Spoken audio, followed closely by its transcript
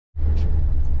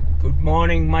Good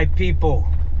morning, my people.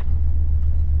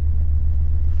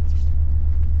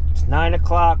 It's 9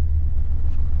 o'clock.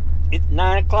 It's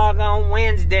 9 o'clock on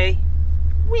Wednesday.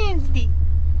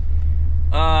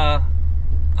 I'm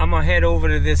gonna head over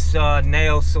to this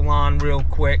nail salon real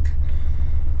quick.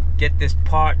 Get this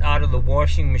part out of the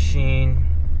washing machine.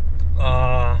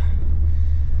 And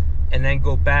then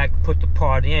go back, put the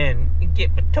part in, and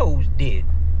get my toes did.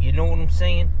 You know what I'm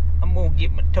saying? I'm gonna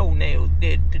get my toenails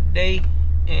did today.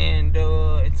 And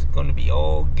it's gonna be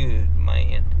all good,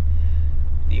 man.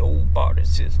 The old barter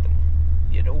system,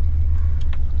 you know.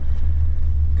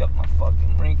 Got my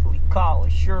fucking wrinkly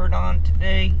collar shirt on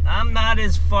today. I'm not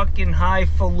as fucking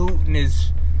highfalutin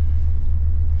as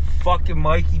fucking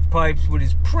Mikey Pipes with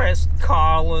his pressed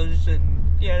collars, and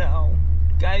you know,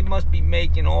 guy must be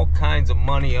making all kinds of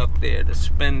money up there to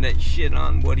spend that shit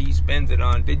on what he spends it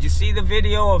on. Did you see the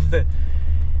video of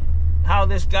how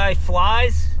this guy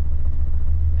flies?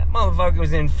 That motherfucker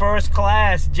was in first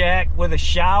class, Jack, with a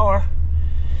shower.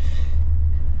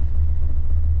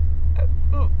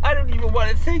 I don't even want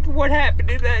to think of what happened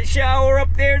in that shower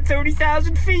up there at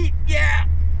 30,000 feet. Yeah.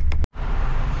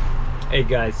 Hey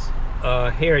guys,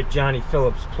 here at Johnny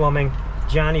Phillips Plumbing.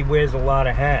 Johnny wears a lot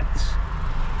of hats.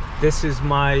 This is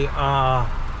my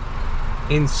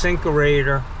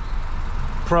InSinkErator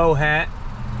Pro hat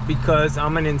because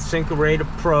I'm an InSinkErator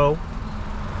Pro.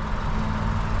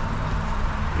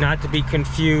 Not to be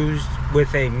confused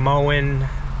with a Moen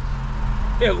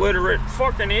illiterate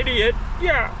fucking idiot.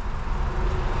 Yeah.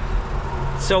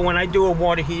 So when I do a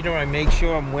water heater, I make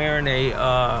sure I'm wearing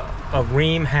a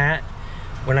ream hat.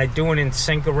 When I do an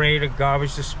InSinkErator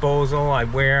garbage disposal, I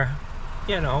wear,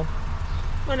 you know,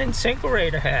 an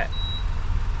InSinkErator hat.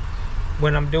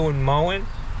 When I'm doing mowing,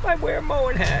 I wear a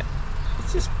mowing hat.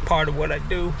 It's just part of what I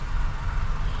do.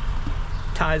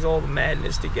 Ties all the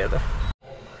madness together.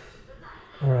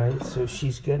 Alright, so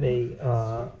she's got an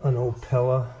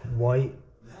Opella white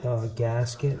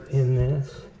gasket in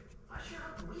this.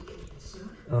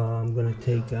 I'm gonna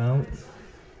take out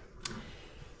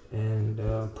and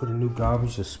put a new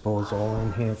garbage disposal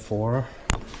in here for her.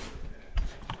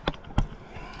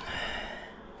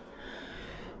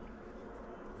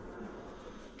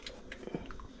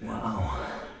 Wow,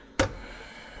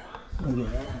 look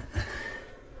at that.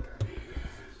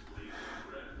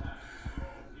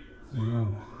 Wow,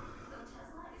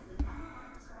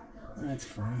 that's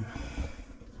fun.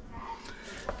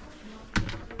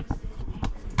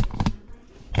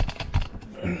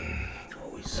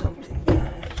 Always something,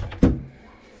 guys.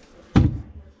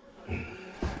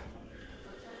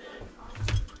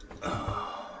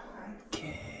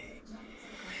 Okay.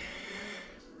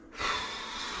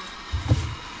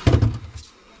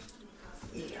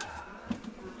 Yeah.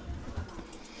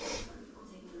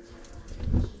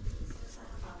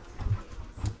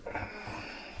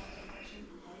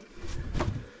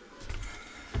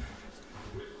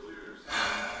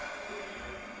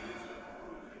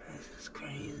 This is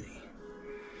crazy.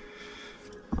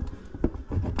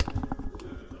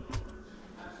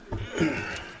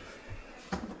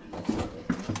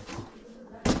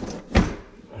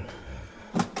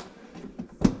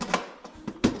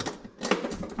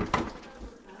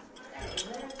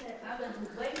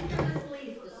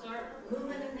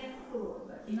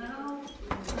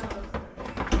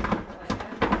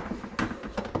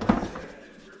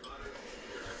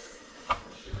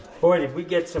 Boy, did we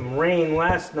get some rain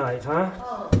last night, huh?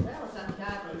 Oh, that was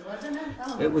ungodly, wasn't it?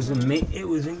 Oh. It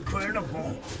was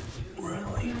incredible,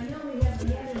 really.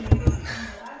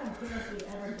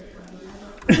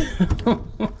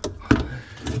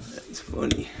 That's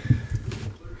funny.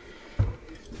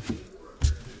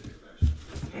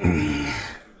 Yeah.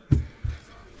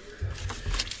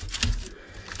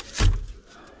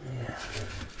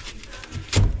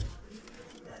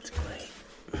 That's great.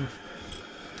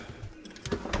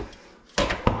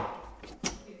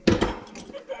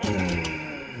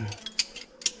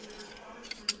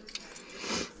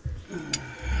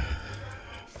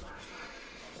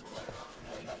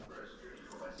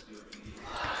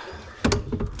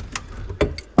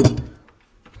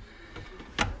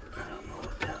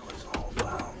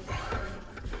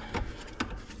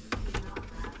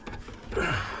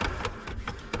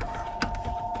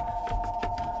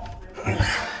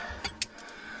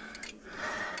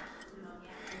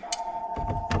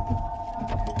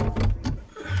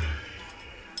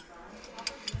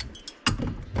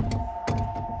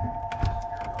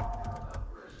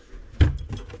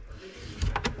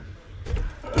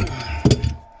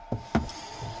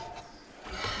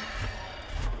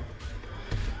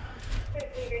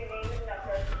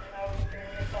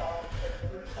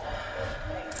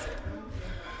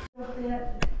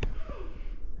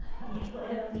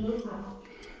 Well,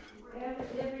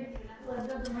 it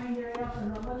doesn't rain very often,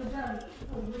 but what it does, it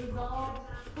resolves,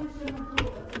 push them through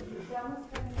it.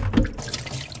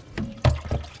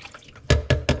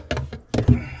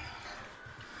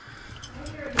 I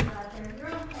hear you out there,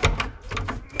 you're okay.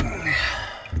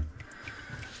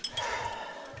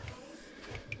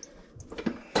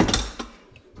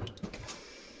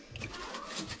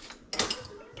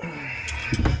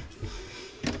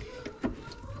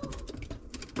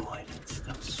 Boy, that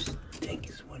stuff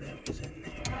stinks, whatever's in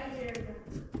there. I hear you.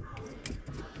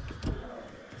 No.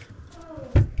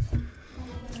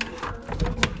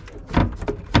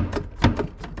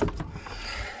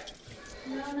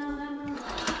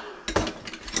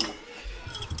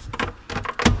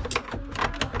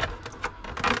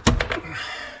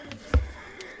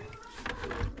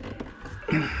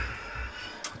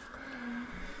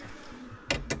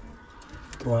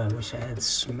 Boy, I wish I had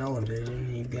smell of it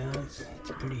in you guys.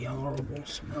 It's pretty horrible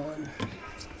smelling.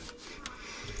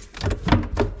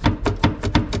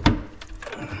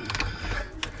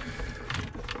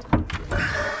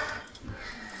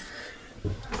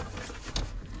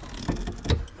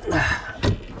 I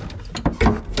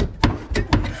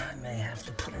may have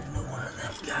to put a new one of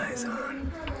them guys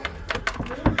on.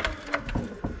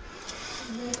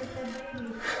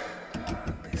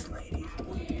 This lady's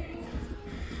weird.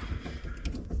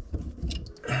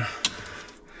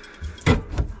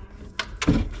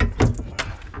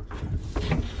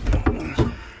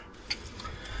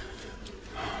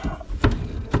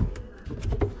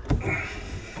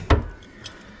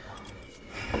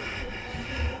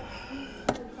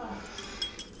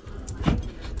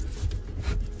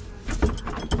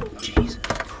 Jesus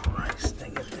Christ, I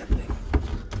got that thing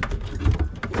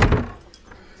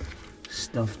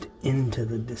stuffed into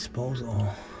the disposal.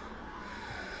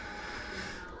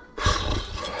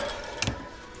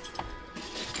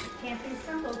 Can't be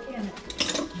simple, can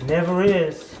it? Never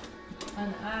is,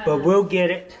 but we'll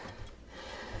get it.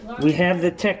 We have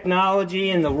the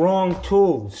technology and the wrong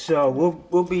tools, so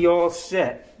we'll be all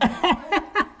set.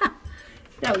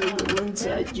 That was a little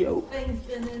inside joke. Thing's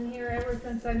been in here ever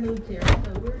since I moved here,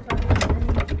 so we're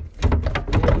talking.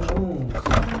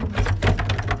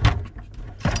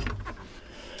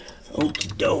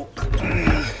 Okie doke.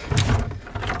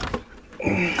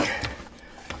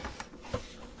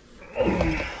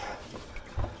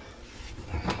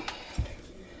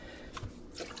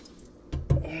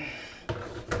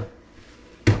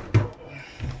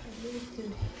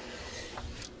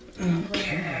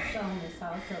 Selling this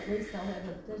house, so at least I'll have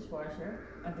a dishwasher.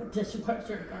 I have a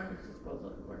dishwasher and garbage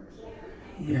disposal works.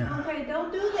 Yeah. Okay,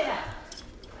 don't do that.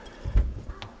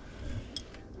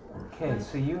 Okay,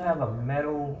 so you have a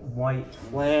metal white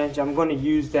flange. I'm going to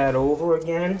use that over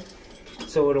again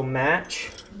so it'll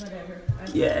match. Whatever.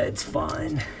 Yeah, it's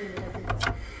fine.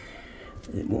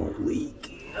 It won't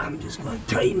leak. I'm just going to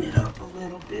tighten it up a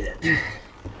little bit.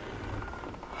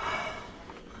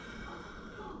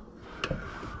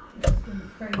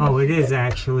 Oh, it is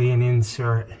actually an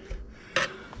insert.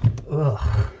 Ugh.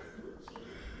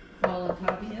 All on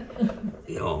top of it.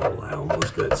 Yo, I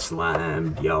almost got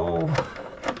slimed, yo.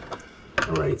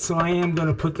 Alright, so I am going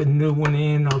to put the new one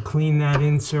in. I'll clean that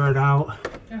insert out.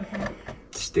 Okay.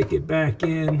 Stick it back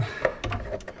in.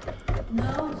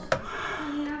 No,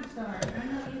 honey, I'm sorry. I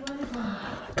know you want to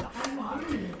I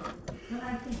agree, but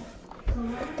I can't. So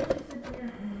why don't you sit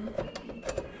there and look at me?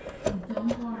 And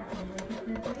don't bark and look at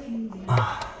that baby.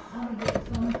 I'm gonna get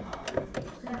some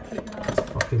septic This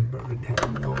fucking bird has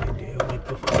no idea what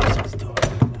the fuck he's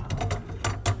talking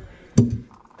about.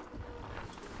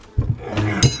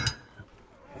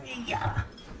 Yeah.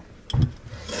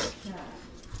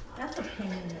 That's a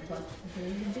pain in the butt.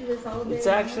 You do this all day. It's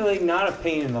actually not a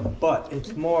pain in the butt.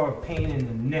 It's more a pain in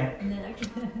the neck.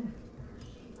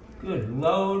 Good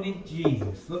Lord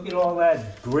Jesus. Look at all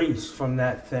that grease from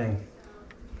that thing.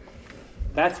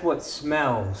 That's what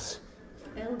smells.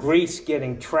 Grease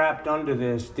getting trapped under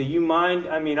this. Do you mind?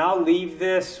 I mean, I'll leave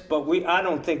this, but I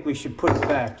don't think we should put it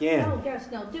back in. Oh, gosh,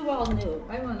 no. Do all new.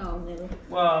 I want all new.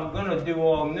 Well, I'm going to do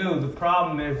all new. The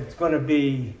problem is it's going to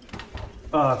be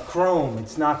chrome.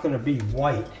 It's not going to be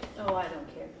white. Oh, I don't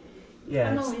care.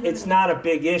 Yeah, it's not a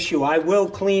big issue. I will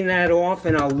clean that off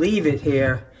and I'll leave it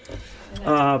here.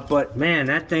 But man,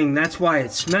 that thing, that's why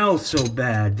it smells so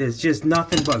bad. There's just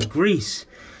nothing but grease.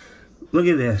 Look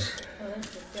at this. Oh, that's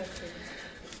disgusting.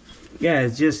 Yeah,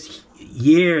 it's just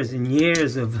years and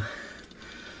years of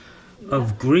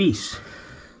grease.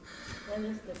 That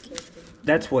is disgusting.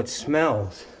 That's what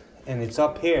smells. And it's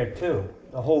up here too.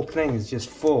 The whole thing is just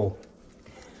full.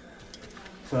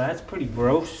 So that's pretty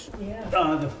gross. Yeah.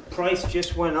 The price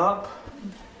just went up.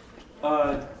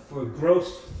 For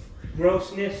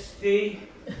grossness fee.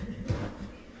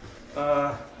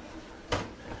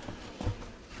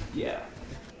 Yeah.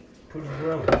 Pretty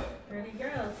gross. Pretty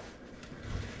girls.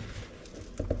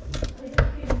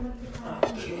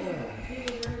 Okay.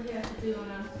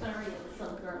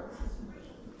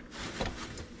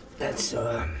 That's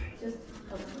Just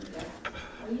open that.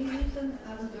 Are you using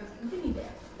give me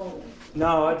that bowl?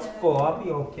 No, it's full. I'll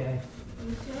be okay.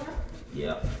 You sure?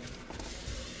 Yeah.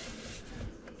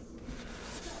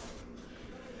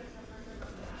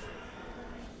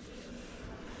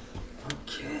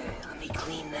 Okay, let me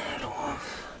clean that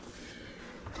off.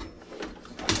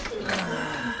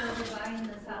 Buying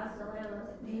this house, they'll have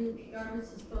a new garbage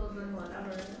disposal and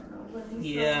whatever. I don't know what he's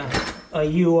Yeah. Are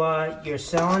you you're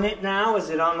selling it now? Is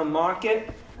it on the market?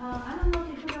 I don't know if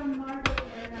you put it on the market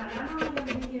or not. I'm not going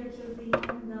to be here till the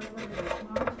end of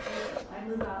March. I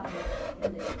move out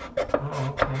in April. Oh,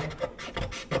 okay.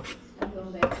 I'm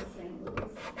going back to St. Louis.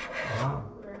 Wow.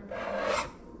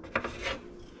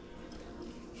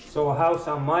 So a house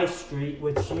on my street,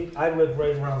 which I live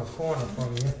right around the corner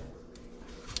from you,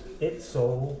 it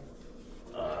sold.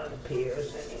 It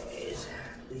appears, anyways.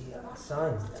 The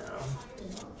sign's down.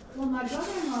 Well, my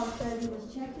brother-in-law said he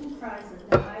was checking prices,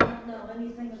 and I don't know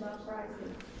anything about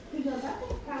prices. He goes, I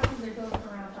think prices are going for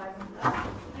around $5,000.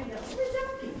 I go, you're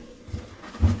joking.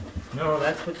 No,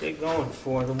 that's what they're going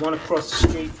for. The one across the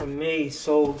street from me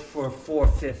sold for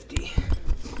 $450.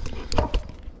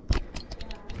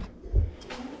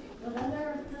 Well,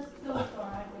 then this goes for,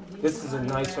 I would do This is a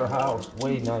nicer house,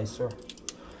 way nicer.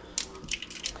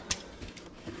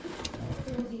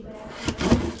 He'll be back.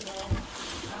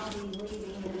 I'll be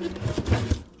leaving and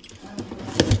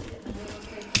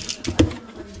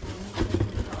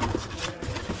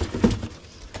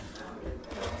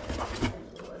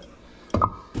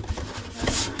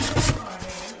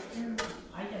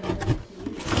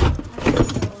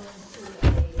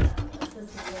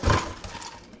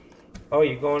Oh,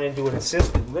 you're going into an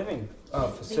assisted living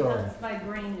facility. because my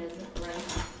brain isn't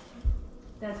right.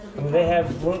 That's what Do they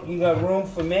have room? You got room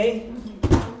for me?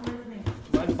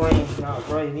 My brain's not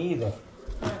right either.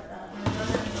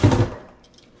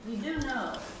 You do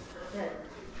know that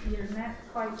you're not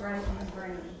quite right in the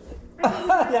brain.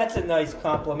 That's a nice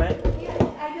compliment. Yeah,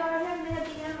 I haven't had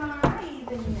the MRI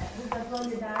even yet, because all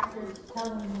the doctors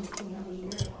telling me, Sandy,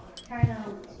 you're kind of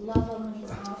leveling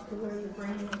off to where your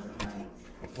brain isn't right.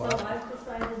 Wow. So I've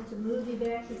decided to move you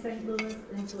back to St. Louis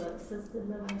into assisted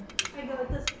living. I go, at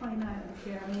this point, I don't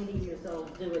care. I'm 80 years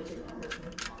old. Do what you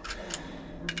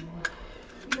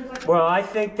want. Well, I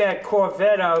think that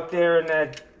Corvette out there in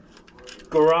that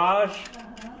garage,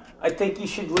 I think you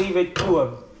should leave it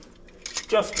to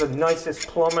just the nicest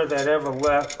plumber that ever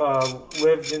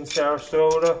lived in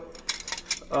Sarasota.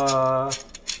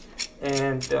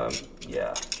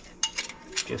 Yeah,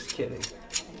 just kidding.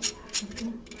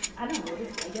 I don't know what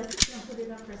I guess he's going to put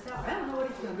it up for sale. I don't know what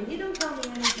he's going to do. He don't tell me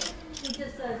anything. He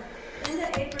just says, end of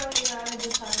April, you're out of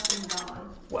this house and gone.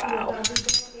 Wow. I'll be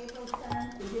back April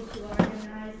 10th to get you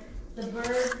organized. The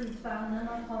birds, he's found them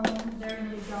at home. They're going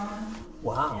to be gone.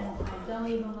 Wow. And I don't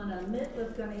even want to admit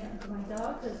what's going to happen to my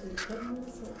dog because he's putting them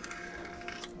to sleep.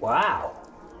 Wow.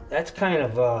 That's kind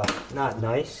of not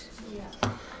nice.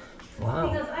 Yeah. Wow.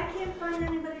 Because I can't find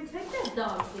anybody to take that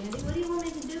dog, Sandy. What do you want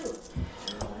me to do?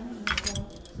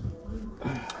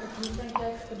 If you think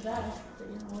that's the best, you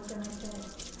know, what can I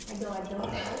say? I go, I don't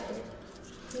like it.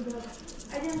 He goes,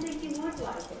 I didn't think you would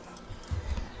like it.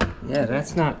 Yeah,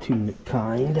 that's not too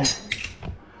kind.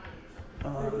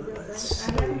 But he goes,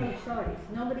 I have no choice.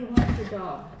 Nobody wants a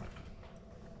dog.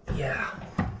 Yeah.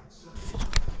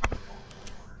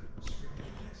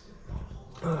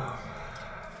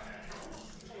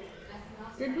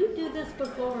 Did we do this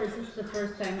before, or is this the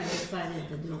first time I decided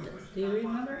to do this? Do you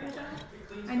remember it all?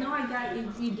 I know I got you.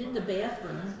 You did the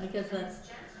bathroom. I guess that's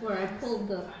where I pulled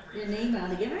your name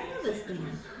out again. I know this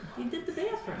man. You did the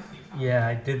bathroom. Yeah,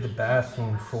 I did the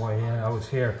bathroom for you. I was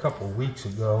here a couple of weeks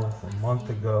ago, a month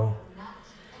ago.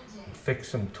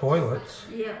 Fixed some toilets.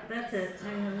 Yeah, that's it.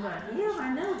 I know that. Yeah,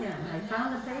 I know him. I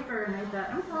found the paper and I thought,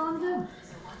 I'm calling him.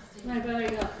 My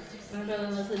brother-in-law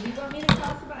said, you want me to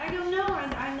talk about? I don't know.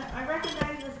 I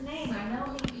recognize this name. I know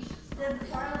he did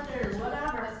toilet or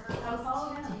whatever. I'll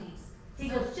call him. He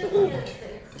goes, just get it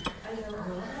fixed. I go,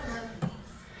 whatever.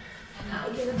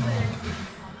 I'll get it fixed.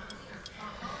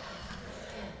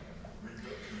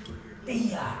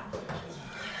 Yeah.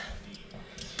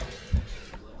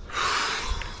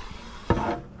 I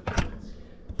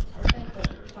think the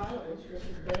toilet was just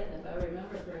as bad, if I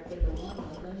remember correctly, the one was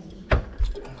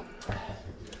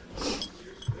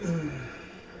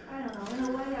I don't know, in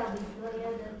a way I'll be glad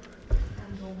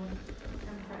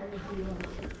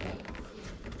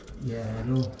Yeah,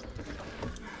 it'll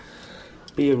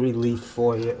be a relief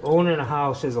for you. Owning a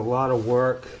house is a lot of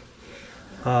work.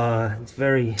 It's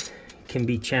can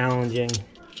be challenging,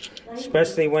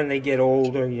 especially when they get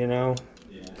older, you know.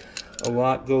 A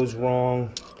lot goes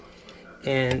wrong,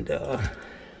 and I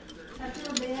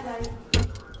feel bad.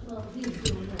 Well, he's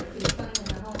doing it. He's finding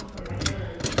a home for my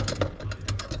bird.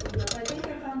 I think I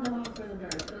found a home for the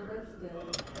bird, so that's good.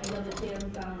 I know that Tim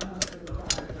found a home for the dog,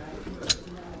 right?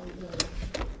 No, good.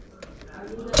 Are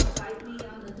you going to fight me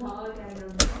on the dog? I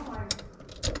don't know.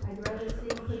 I'd rather see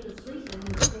him put to sleep than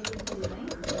take him to the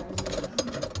neighbor's house.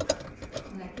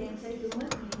 And I can't take him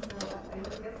with me, so I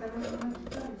guess I don't have much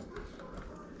choice.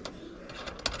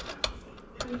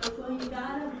 Well, you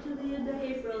got him to the end of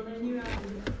April, then you're out of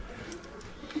here.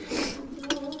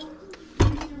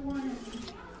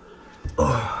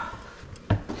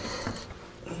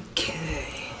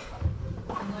 okay.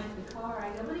 I'm like the car. I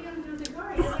go, what are you going to do with the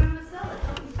car? You're going to sell it.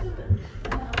 Don't be stupid.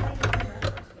 And I'll take it to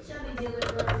the Chevy dealer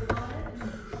where we want it.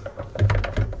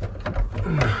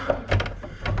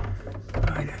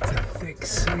 Right, that's a thick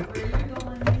sink. Where you're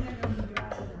going, you're going to be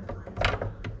driving.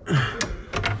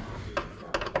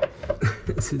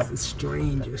 This is the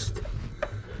strangest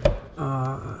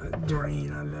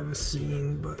drain I've ever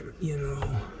seen, but you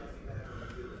know.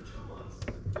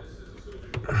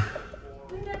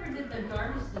 We never did the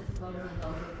garbage disposal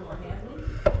before, have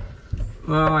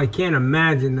we? Well, I can't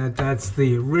imagine that that's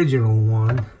the original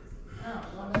one. Oh,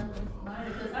 well, that was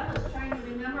mine. Because I was trying to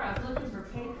remember. I was looking for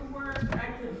paperwork.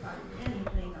 I couldn't find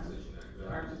anything on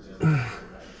garbage disposal.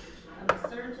 I was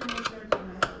searching and searching.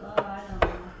 I thought, oh, I don't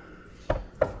know.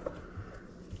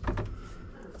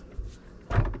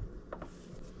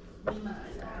 We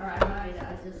might, or I might. I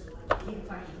just can't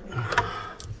find it.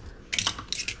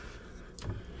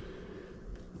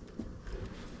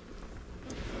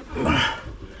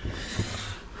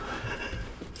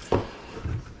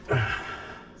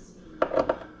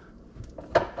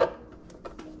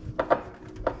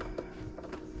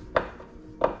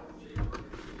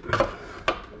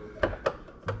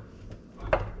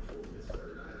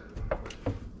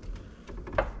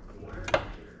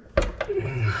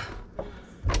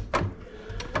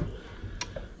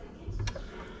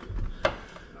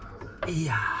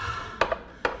 Yeah.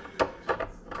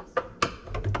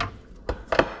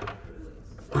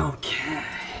 Okay.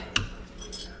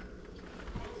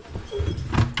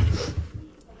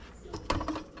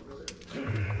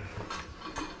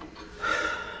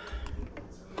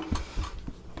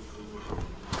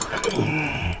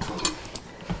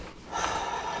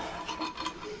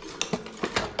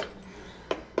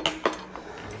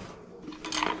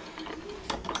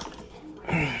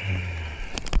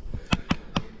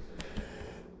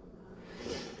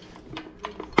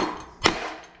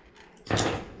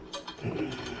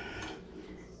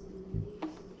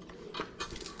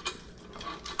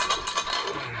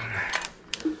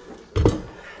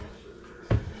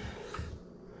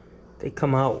 They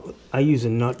come out, I use a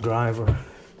nut driver.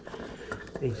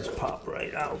 They just pop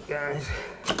right out, guys.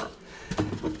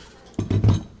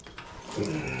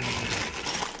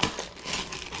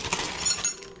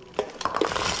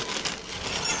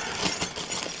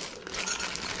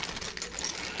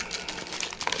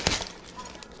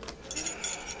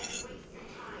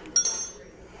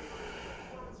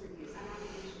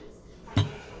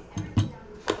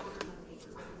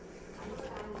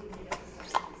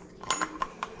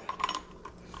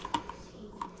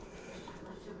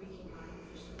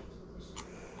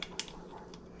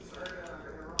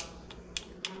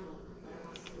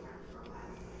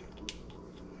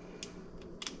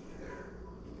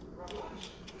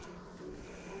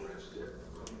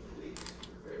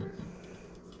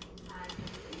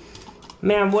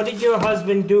 Ma'am, what did your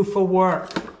husband do for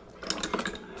work?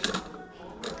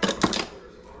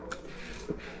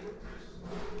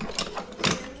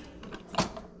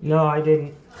 No, I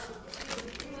didn't.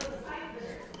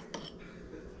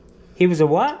 He was a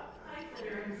what?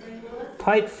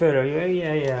 Pipe fitter.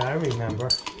 Yeah, I remember.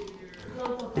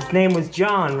 His name was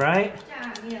John, right?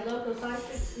 John, yeah, local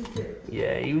 562.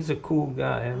 Yeah, he was a cool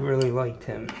guy. I really liked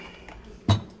him.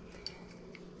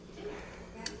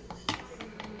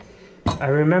 I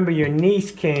remember your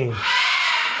niece came.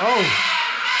 Oh!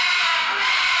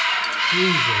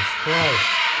 Jesus Christ.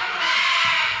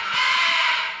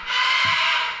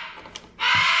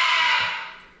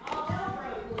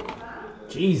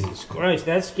 Jesus Christ,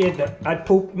 that scared I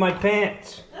pooped my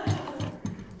pants.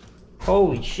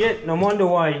 Holy shit, no wonder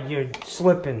why you're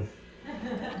slipping.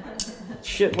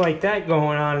 Shit like that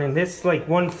going on, and this like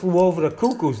one flew over the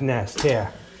cuckoo's nest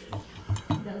here.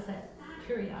 Does that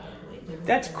periodically.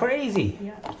 That's crazy.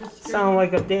 Yeah, just screaming. Sound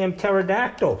like a damn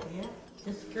pterodactyl. Yeah,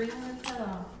 just screaming his head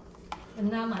off.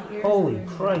 And now my ears Holy are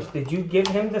Christ, did you give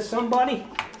him to somebody?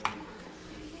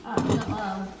 No, I'm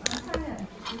trying to...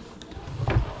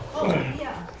 Oh,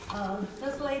 yeah.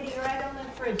 This lady right on the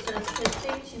fridge says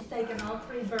she's taking all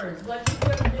 3 birds. What she's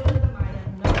going to do with them, I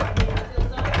have no idea. I feel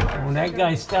so sorry. When that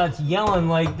guy starts yelling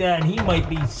like that, he might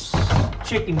be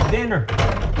chicken dinner.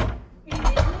 He's the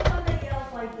only one that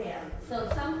yells like that. So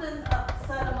something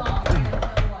set him off. I don't know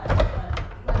what.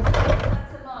 But when something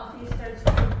sets him off, he starts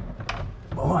screaming.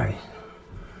 Boy,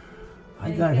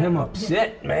 I got him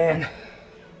upset, man.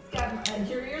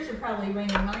 Your ears are probably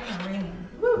ringing. Mine are ringing.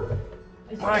 Woo!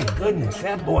 My goodness,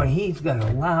 that boy, he's got a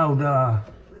loud,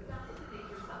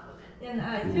 And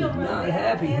I feel really not bad.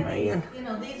 happy, man. You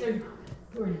know, these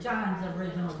were John's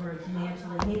original birds,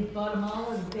 naturally. He bought them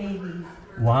all as babies.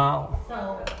 Wow.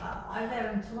 So I've had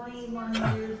them 21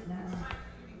 years now.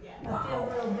 I feel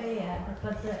real bad,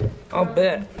 but I'll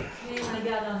bet. me and I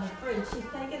got on the fridge. She's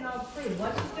taking all 3.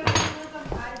 What she's going to do with them,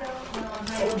 I don't know. And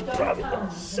I don't probably tell gonna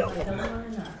them. sell I them. don't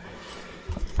want to know.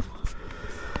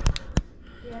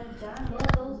 Yeah, John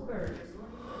loved those birds.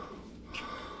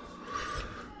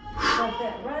 But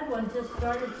that red one just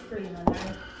started screaming.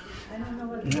 I don't know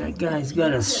what it is. That guy's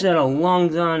got a set of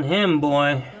lungs on him,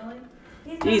 boy.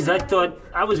 Jeez, I thought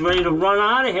I was ready to run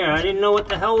out of here. I didn't know what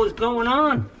the hell was going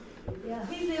on. Yeah,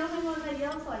 he's the only one that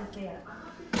yells like that.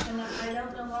 And I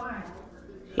don't know why.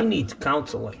 He needs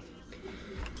counseling.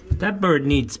 That bird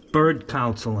needs bird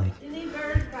counseling. You need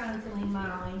bird counseling,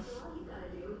 Molly.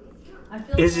 I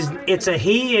feel It's a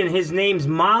he and his name's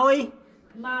Molly?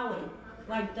 Maui.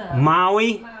 Like the...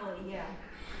 Maui? Maui, yeah.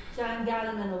 John got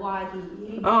him in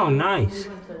Hawaii. Oh, nice. We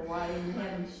went to Hawaii and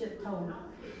had him ship home.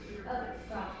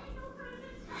 Stop.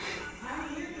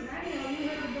 I'm here tonight. You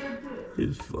heard a bird too.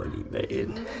 It's funny,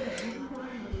 man.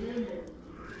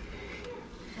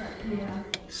 Yeah.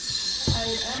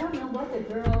 I don't know what the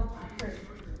girl,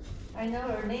 I know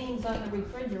her name's on the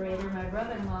refrigerator. My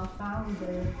brother-in-law found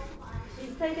her.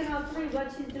 She's taking all 3.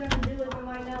 What she's going to do with them,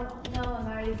 I know.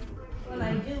 And when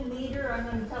I do meet her, I'm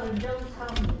going to tell her, don't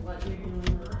tell me what you're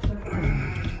doing with her.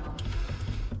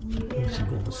 She's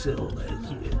gonna sell that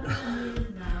shit. No,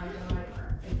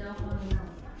 I don't want to know.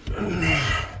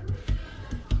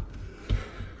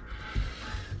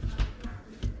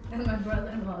 And my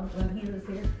brother-in-law, when he was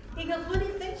here, he goes, what do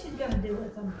you think she's going to do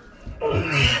with them? I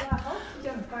hope she's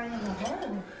going to find them a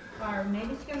home. Or maybe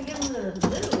she's going to give them to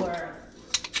the zoo. Or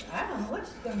I don't know what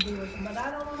she's going to do with them, but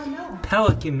I don't want to know.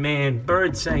 Pelican Man,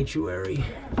 bird sanctuary. Yeah,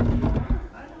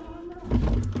 I don't want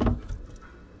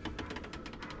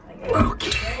to know.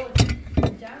 Okay.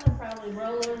 John will probably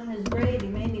roll over in his grave. He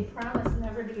made me promise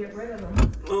never to get rid of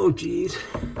them. Oh, jeez.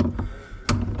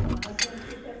 I can't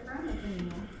keep that promise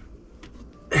anymore.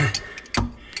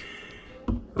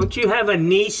 Don't you have a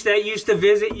niece that used to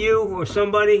visit you or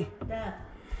somebody? Beth.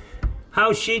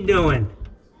 How's she doing?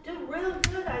 Doing real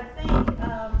good, I think.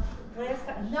 Last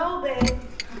time. No, babe.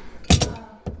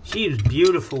 She was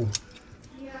beautiful.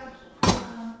 Yeah.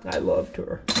 I loved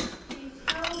her. She's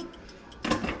so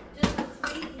just as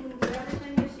sweet and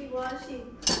everything that she was. She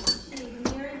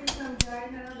married to some guy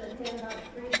now that had about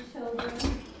 3 children.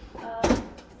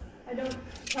 I don't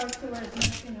talk to her as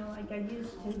much, like I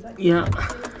used to, but Yeah. she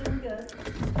was doing good.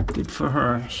 Good for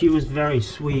her. She was very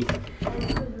sweet. She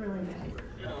was really nice.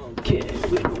 Okay,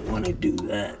 we don't want to do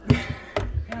that.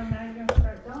 And now you're gonna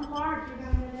start, don't bark, you're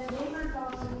gonna get that neighbor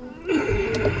calling you.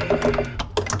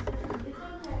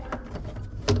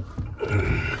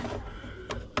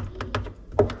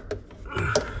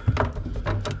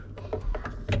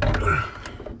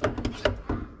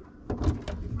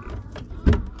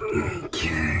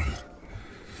 Okay.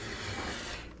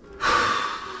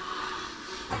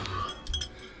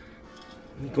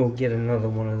 Let me go get another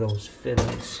one of those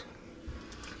fiddles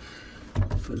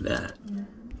for that.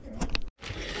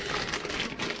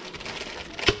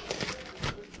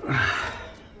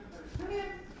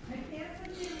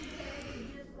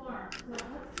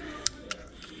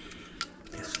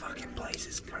 This fucking place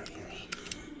is crazy.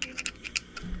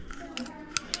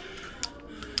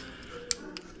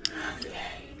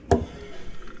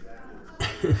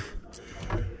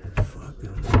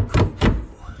 Fucking cuckoo.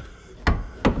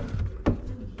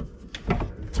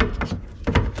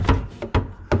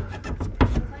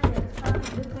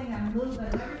 Good thing I'm moving,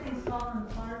 everything's falling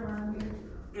apart around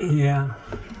here. Yeah.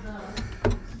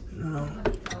 No.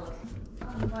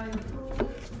 My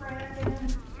pool's cracking,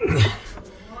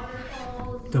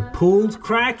 waterfalls. The pool's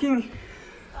cracking?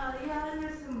 Yeah,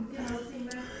 there's some,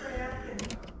 cement crack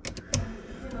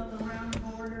and, the round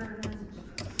border and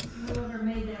then whoever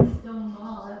made that stone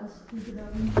wall, that was stupid of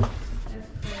them. That's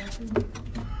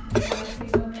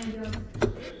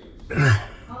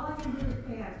All I can do is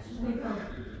patch.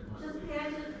 Just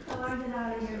patch it till I get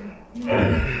out of here.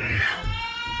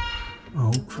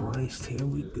 Oh Christ, here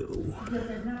we go. Because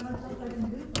there's not much else I can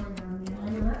do for you on there. I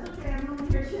mean, that's okay, I'm only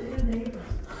here shit in the April.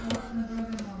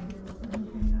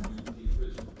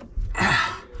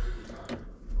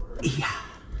 Yeah.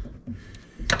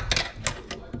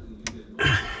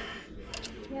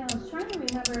 Yeah, I was trying to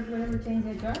remember if we ever changed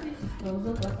that garbage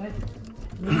disposal, but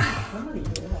somebody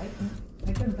did.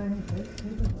 I couldn't find any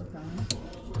paperwork on it.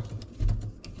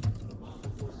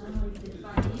 I only could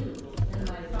find you in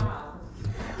my file.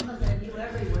 I must have you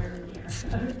everywhere in here.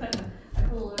 I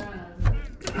pull around.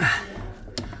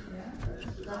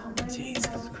 Yeah.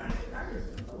 Jesus Christ.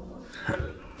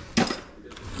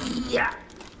 Yeah.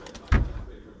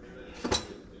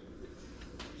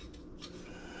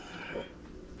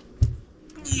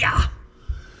 Yeah.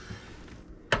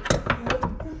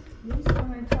 Usually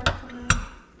when I talk to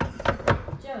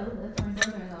Joe, that's my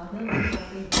brother-in-law,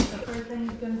 the first thing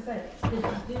he's gonna say, did you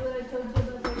do what I told you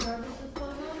about the garbage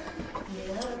disposal?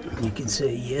 Yeah. You can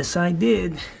say, yes, I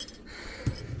did.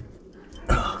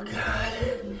 Oh, God.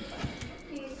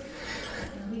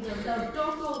 He goes, no,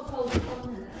 don't go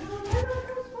postponing that. No, why don't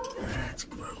postpone it? That's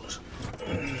gross.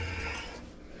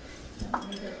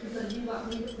 He says, you want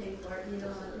me to pay for it, you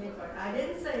don't want to pay for it. I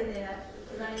didn't say that.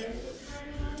 Did I ask you for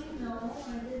any money? No, I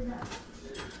did not.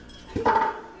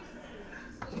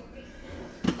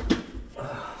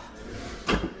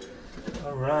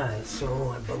 All right, so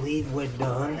I believe we're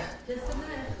done. Just a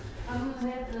minute. I'm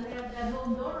gonna have to have that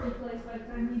whole door replaced by the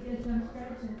time he gets done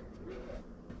scratching.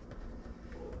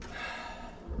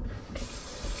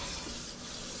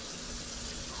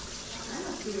 I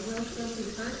must be a real filthy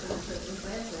person if it was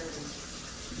that dirty.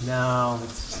 No,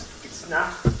 it's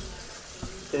not.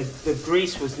 The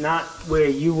grease was not where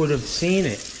you would have seen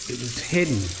it. It was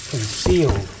hidden,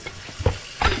 concealed.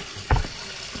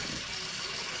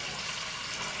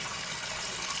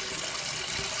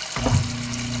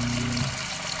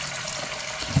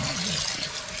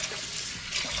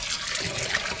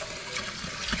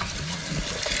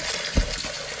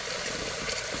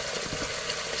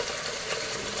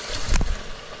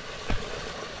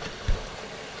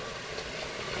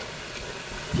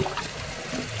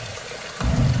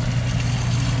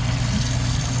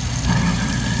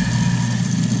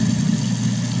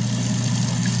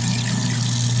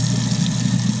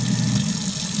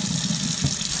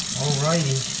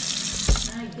 Alrighty.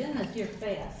 My goodness, you're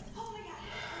fast.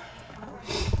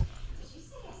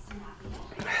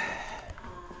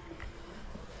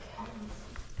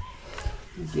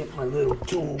 Get my little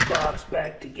toolbox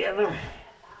back together.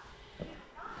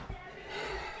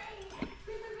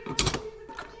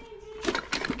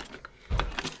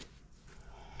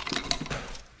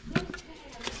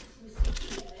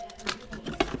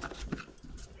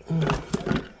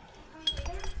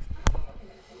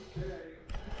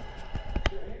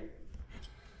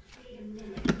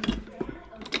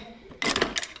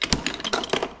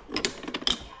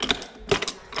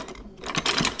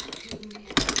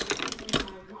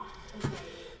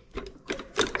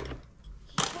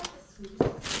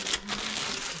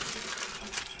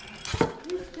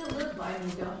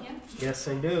 Yes,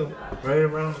 I do. Right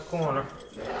around the corner.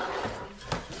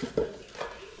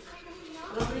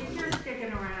 Nobody's here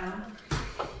sticking around.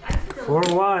 For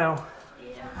a while.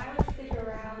 Yeah, I would stick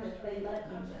around if they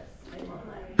let me, but they won't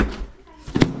let me.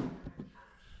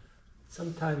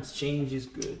 Sometimes change is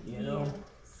good, you know?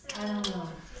 I don't know.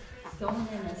 Going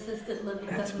in assisted living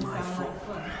That's doesn't my sound fault. like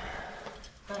fun.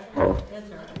 But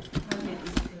that's all right. I'll get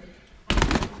used to it.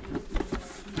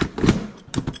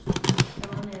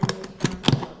 Going in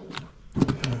responsibility.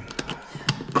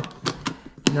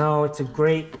 No, it's a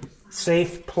great,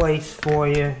 safe place for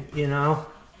you, you know?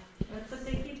 That's what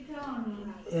they keep telling me.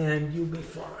 And you'll be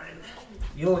fine.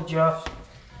 You'll adjust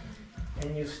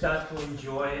and you start to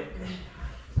enjoy it.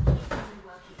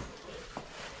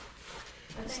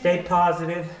 Stay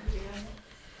positive.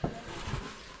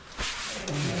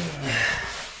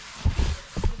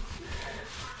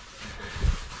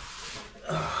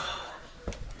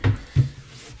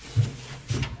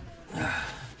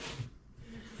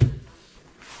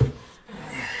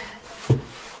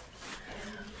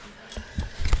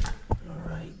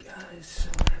 Alright guys, so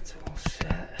that's all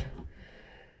set.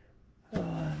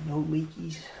 No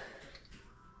leakies.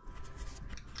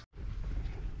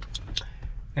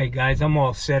 Hey guys, I'm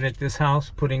all set at this house,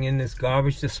 putting in this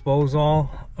garbage disposal.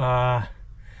 The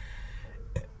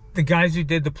guys who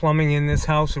did the plumbing in this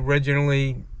house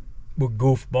originally were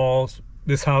goofballs.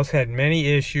 This house had many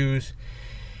issues,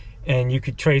 and you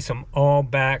could trace them all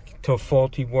back to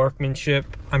faulty workmanship.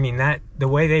 I mean, that the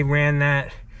way they ran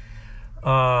that,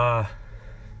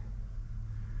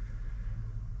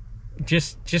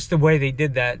 just the way they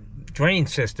did that drain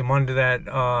system under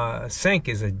that sink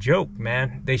is a joke,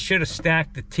 man. They should have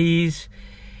stacked the T's,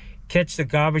 catch the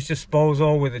garbage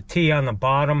disposal with a T on the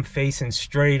bottom facing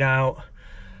straight out.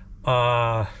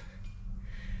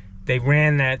 They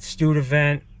ran that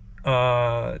Studevent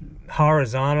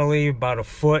horizontally about a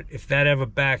foot. If that ever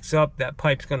backs up, that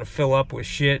pipe's going to fill up with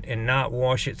shit and not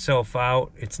wash itself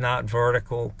out. It's not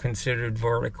vertical, considered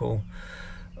vertical.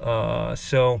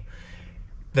 So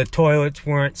the toilets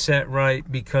weren't set right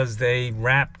because they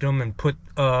wrapped them and put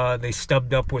they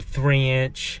stubbed up with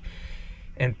 3-inch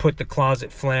and put the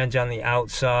closet flange on the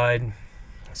outside.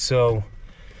 So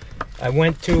I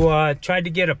went to tried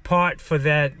to get a part for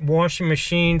that washing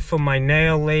machine for my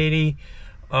nail lady.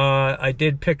 I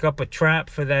did pick up a trap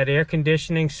for that air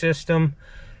conditioning system.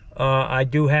 I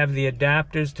do have the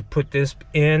adapters to put this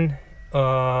in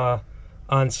on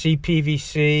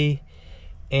CPVC,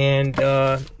 and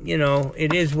you know,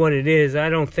 it is what it is. I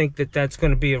don't think that that's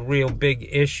going to be a real big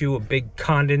issue, a big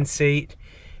condensate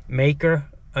maker.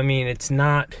 I mean, it's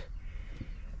not,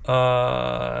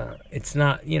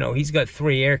 you know, he's got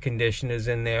 3 air conditioners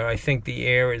in there. I think the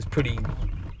air is pretty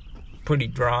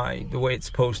dry, the way it's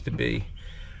supposed to be.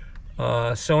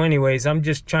 So anyways, I'm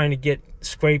just trying to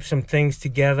scrape some things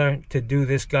together to do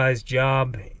this guy's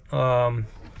job on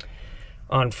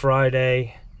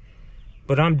Friday.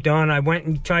 But I'm done. I went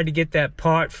and tried to get that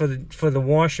part for the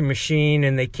washing machine,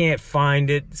 and they can't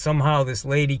find it. Somehow this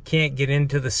lady can't get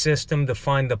into the system to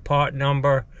find the part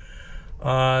number.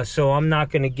 So I'm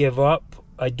not going to give up.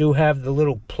 I do have the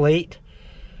little plate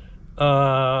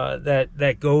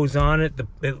that goes on it.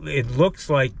 It looks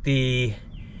like the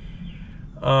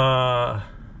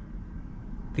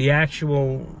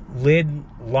actual lid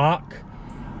lock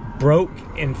broke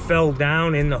and fell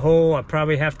down in the hole. I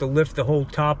probably have to lift the whole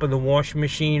top of the washing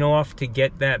machine off to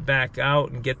get that back out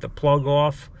and get the plug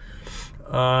off.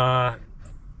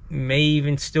 May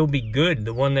even still be good,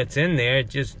 the one that's in there,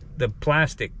 just the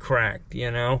plastic cracked, you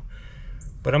know.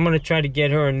 But I'm gonna try to get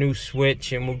her a new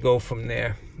switch and we'll go from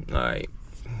there. All right.